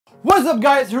What's up,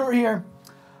 guys? Who are here?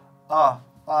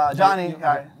 Johnny.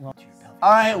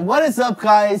 Alright, what is up,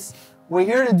 guys? We're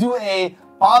here to do a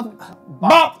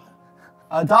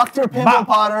Dr. Pimple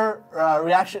Popper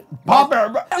reaction.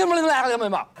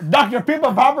 Dr.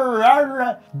 Pimple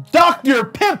Popper. Dr.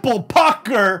 Pimple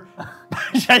Popper.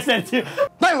 I said too.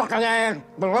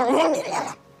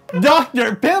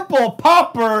 Dr. Pimple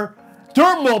Popper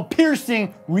dermal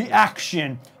piercing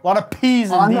reaction. A lot of P's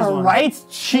in on these the ones. right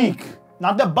cheek.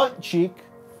 Not the butt cheek.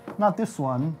 Not this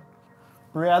one.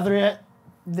 Rather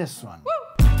this one.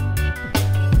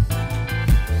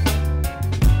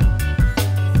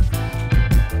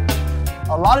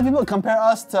 A lot of people compare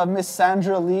us to Miss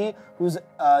Sandra Lee, who's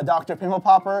Dr. Pimple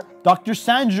Popper. Dr.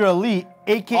 Sandra Lee,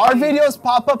 aka... Our videos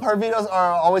pop up, her videos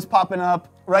are always popping up.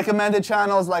 Recommended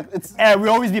channels, like it's... Yeah, we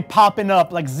always be popping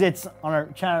up like zits on our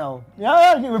channel.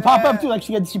 Yeah, we pop up too, like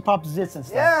she pops zits and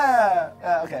stuff.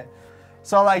 Yeah, okay.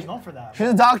 So like, known for that. She's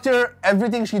a doctor,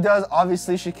 everything she does,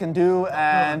 obviously she can do,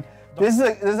 and this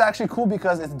is actually cool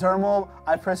because it's dermal.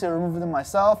 I personally removed them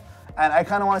myself, and I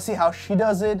kind of want to see how she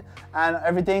does it and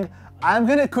everything. I'm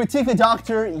gonna critique a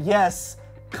doctor, yes.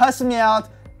 Cuss me out,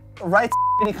 write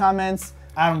any comments.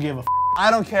 I don't give a f. I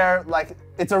don't care, like,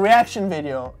 it's a reaction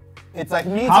video. It's like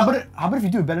me. How about if you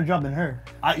do a better job than her?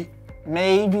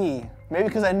 Maybe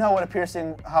because I know what a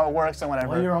piercing, how it works and whatever.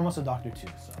 Well, you're almost a doctor too,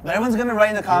 so. But everyone's gonna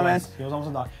write in the comments. He was almost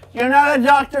a doctor. You're not a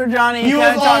doctor, Johnny. He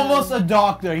was almost a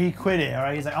doctor. He quit it, all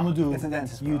right? He's like, I'm gonna do it's a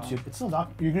dentist, YouTube. bro. It's still a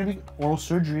doctor. You're gonna be oral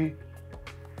surgery.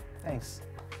 Thanks.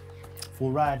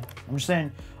 Full ride. I'm just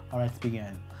saying. All right, let's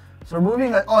begin. So we're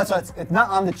moving. So it's not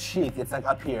on the cheek. It's like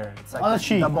up here. It's like on the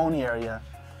cheek, the bony area.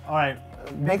 All right.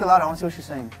 Make it loud. I want to see what she's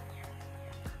saying.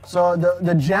 So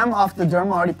the gem off the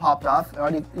dermal already popped off.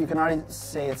 You can already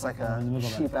say it's like a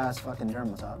cheap ass fucking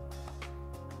dermal top.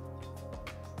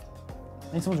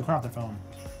 I need someone to turn off their phone.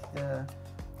 Yeah.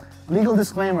 Legal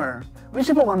disclaimer. We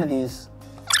should put one of these.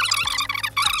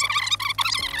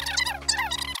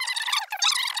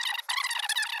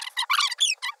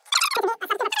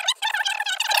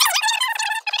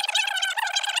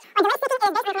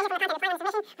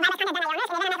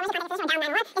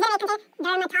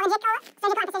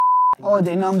 Oh,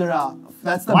 they numbed her out.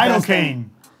 That's the best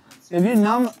thing.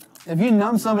 If you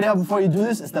numb somebody out before you do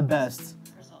this, it's the best.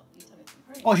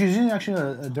 Oh, she's using actually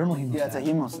a dermal hemostat. Yeah, it's a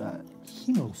hemostat.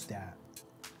 Hemostat.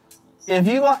 If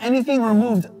you want anything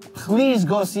removed, please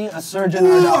go see a surgeon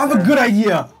or a doctor. I have a good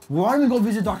idea. Why don't we go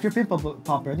visit Dr. Pimple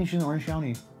Popper? I think she's in Orange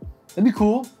County. That'd be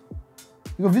cool.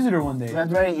 We go visit her one day. We have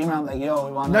to write an email like, yo,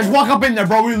 we want. Let's walk up in there,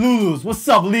 bro. We're Lulu's. What's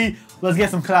up, Lee? Let's get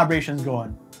some collaborations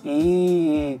going.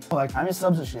 Like, how many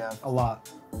subs does she have? A lot.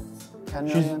 10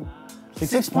 million?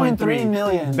 6.3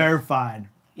 million. Verified.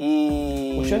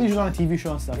 Well, she was on a TV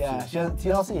show and stuff. Yeah, too. she has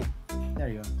TLC. There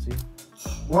you go. See?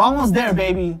 We're almost there,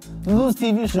 baby. Lulu's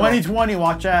TV show. 2020,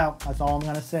 watch out. That's all I'm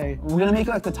gonna say. We're gonna make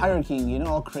it like the Tiger King, you know,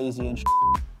 all crazy and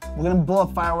We're gonna blow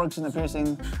up fireworks in the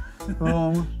piercing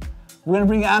room. We're gonna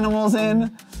bring animals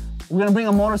in. We're gonna bring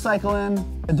a motorcycle in.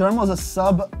 The dermal is a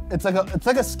sub. It's like a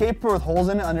skateboard with holes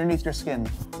in it underneath your skin.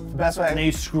 The best way. And then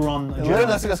you screw on. It literally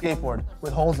looks like a skateboard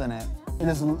with holes in it.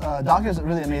 This doctor's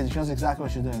really amazing. She knows exactly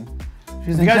what she's doing.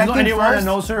 She's you guys know anyone that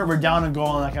knows her? We're down and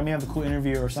going. Like, I may have a cool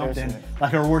interview or something. Seriously.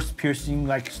 Like her worst piercing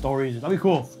like stories. That'd be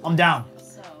cool. I'm down.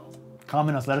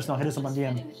 Comment us. Let us know. Hit us up on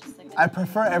DM. I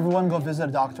prefer everyone go visit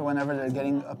a doctor whenever they're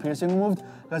getting a piercing removed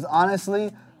because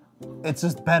honestly, it's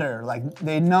just better. Like,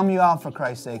 they numb you out for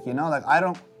Christ's sake, you know? Like, I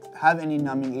don't have any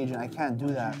numbing agent. I can't do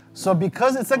that. So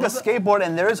because it's like a skateboard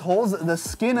and there's holes, the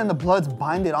skin and the blood's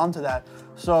binded onto that.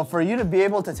 So for you to be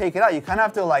able to take it out, you kind of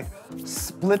have to like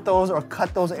split those or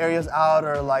cut those areas out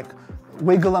or like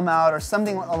wiggle them out or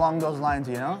something along those lines,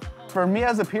 you know? For me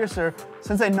as a piercer,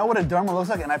 since I know what a dermal looks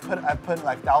like and I put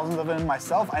like thousands of them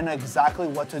myself, I know exactly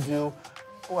what to do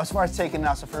as far as taking it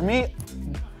out. So for me,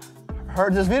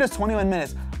 this video is 21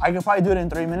 minutes. I could probably do it in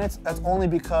 3 minutes. That's only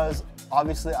because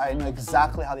obviously I know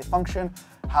exactly how they function,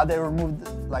 how they remove,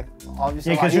 like,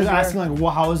 obviously. Yeah, because you're asking like,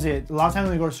 well, how is it? A lot of times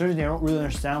when they go to surgery, they don't really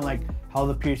understand like how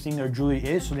the piercing or jewelry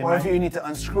is, so they or if you need to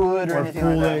unscrew it or anything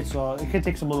like that. So it could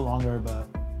take some a little longer, but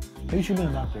maybe you should be a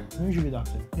doctor. Maybe you should be a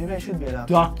doctor. Maybe I should be a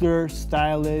doctor. Doctor,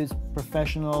 stylist,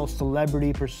 professional,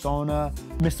 celebrity, persona,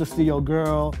 Mr. Studio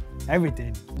Girl,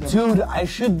 everything. Dude, I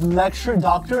should lecture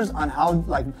doctors on how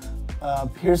like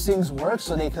piercings work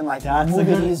so they can like move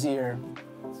it easier.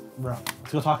 Bro,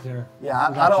 let's go talk to her. Yeah,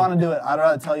 I don't want to do it. I'd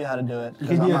rather tell you how to do it. You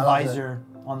could be an advisor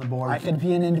on the board. I could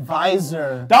be an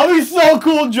advisor. That would be so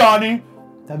cool, Johnny.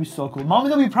 That'd be so cool. Mom's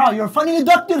gonna be proud. You're finding a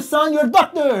doctor, son. You're a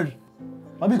doctor.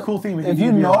 That'd be a cool thing. If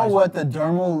you know what the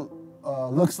dermal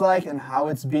looks like and how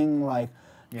it's being like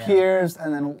pierced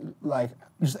and then like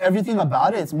just everything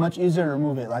about it, it's much easier to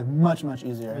remove it. Like much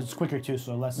easier. It's quicker too,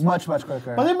 so less. Much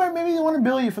quicker. But maybe they want to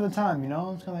bill you for the time, you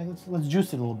know? It's kind of like, let's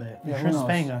juice it a little bit. Yeah, Insurance is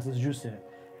paying us, let's juice it.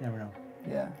 You never know.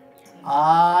 Yeah.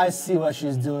 I see what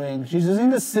she's doing. She's using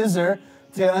the scissor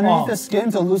to get underneath the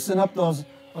skin to loosen up those.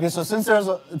 Okay, so since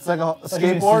it's like a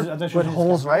skateboard with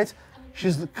holes, right?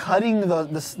 She's cutting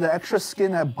the extra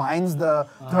skin that binds the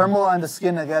dermal and the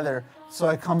skin together, so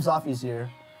it comes off easier.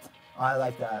 I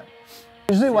like that.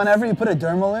 Usually, whenever you put a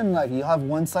dermal in, like you have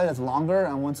one side that's longer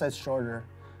and one side's shorter,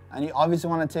 and you obviously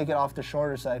want to take it off the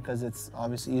shorter side because it's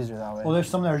obviously easier that way. Well, there's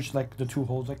some that are just like the 2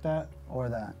 holes like that, or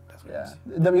that. Yeah.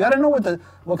 You gotta know what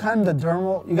kind of the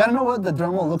dermal. You gotta know what the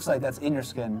dermal looks like that's in your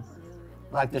skin,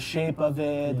 like the shape of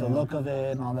it, the look of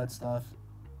it, and all that stuff.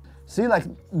 See, like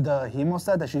the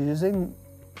hemostat that she's using,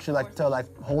 she like to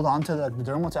hold on to the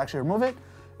dermal to actually remove it.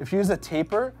 If you use a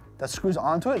taper that screws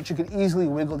onto it, she could easily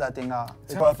wiggle that thing out.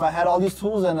 But if I had all these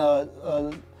tools and a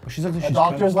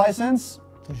doctor's license,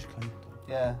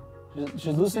 yeah,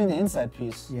 she's loosening the inside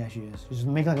piece. Yeah, she is. She's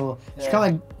making like a little. She's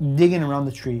kind of like digging around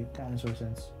the tree, kind of sort of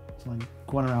sense. It's like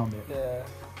going around it. Yeah.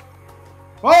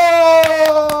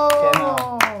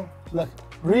 Oh! Okay, look,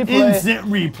 replay. Instant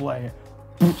replay.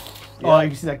 Oh, you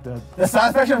can see like the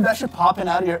satisfaction of that shit popping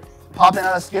out of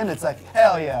the skin. It's like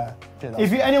hell yeah.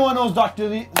 If anyone knows Dr.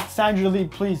 Lee, Sandra Lee,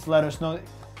 please let us know.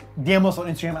 DM us on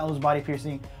Instagram at Lulu's Body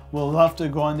Piercing. We'll love to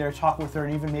go on there, talk with her,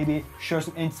 and even maybe share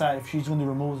some insight if she's going to do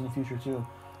removals in the future too.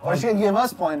 Or she can give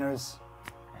us pointers.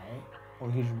 Right? Or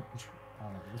I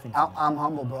don't know. I'm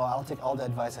humble, bro. I'll take all the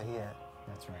advice I get.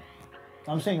 That's right.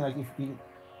 I'm saying like if you.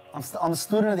 I'm a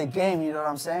student of the game, you know what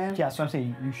I'm saying? Yeah, that's what I'm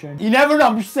saying. You should. You never know.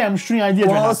 I'm just saying. I'm shooting ideas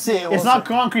right now. We'll see. It's not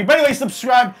concrete. But anyway,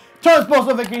 subscribe. Turn on post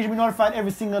notifications. Be notified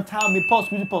every single time we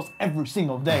post. We post every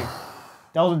single day.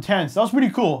 That was intense. That was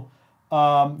pretty cool.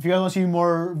 If you guys want to see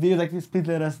more videos like this, please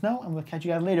let us know. I'm going to catch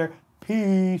you guys later.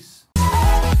 Peace.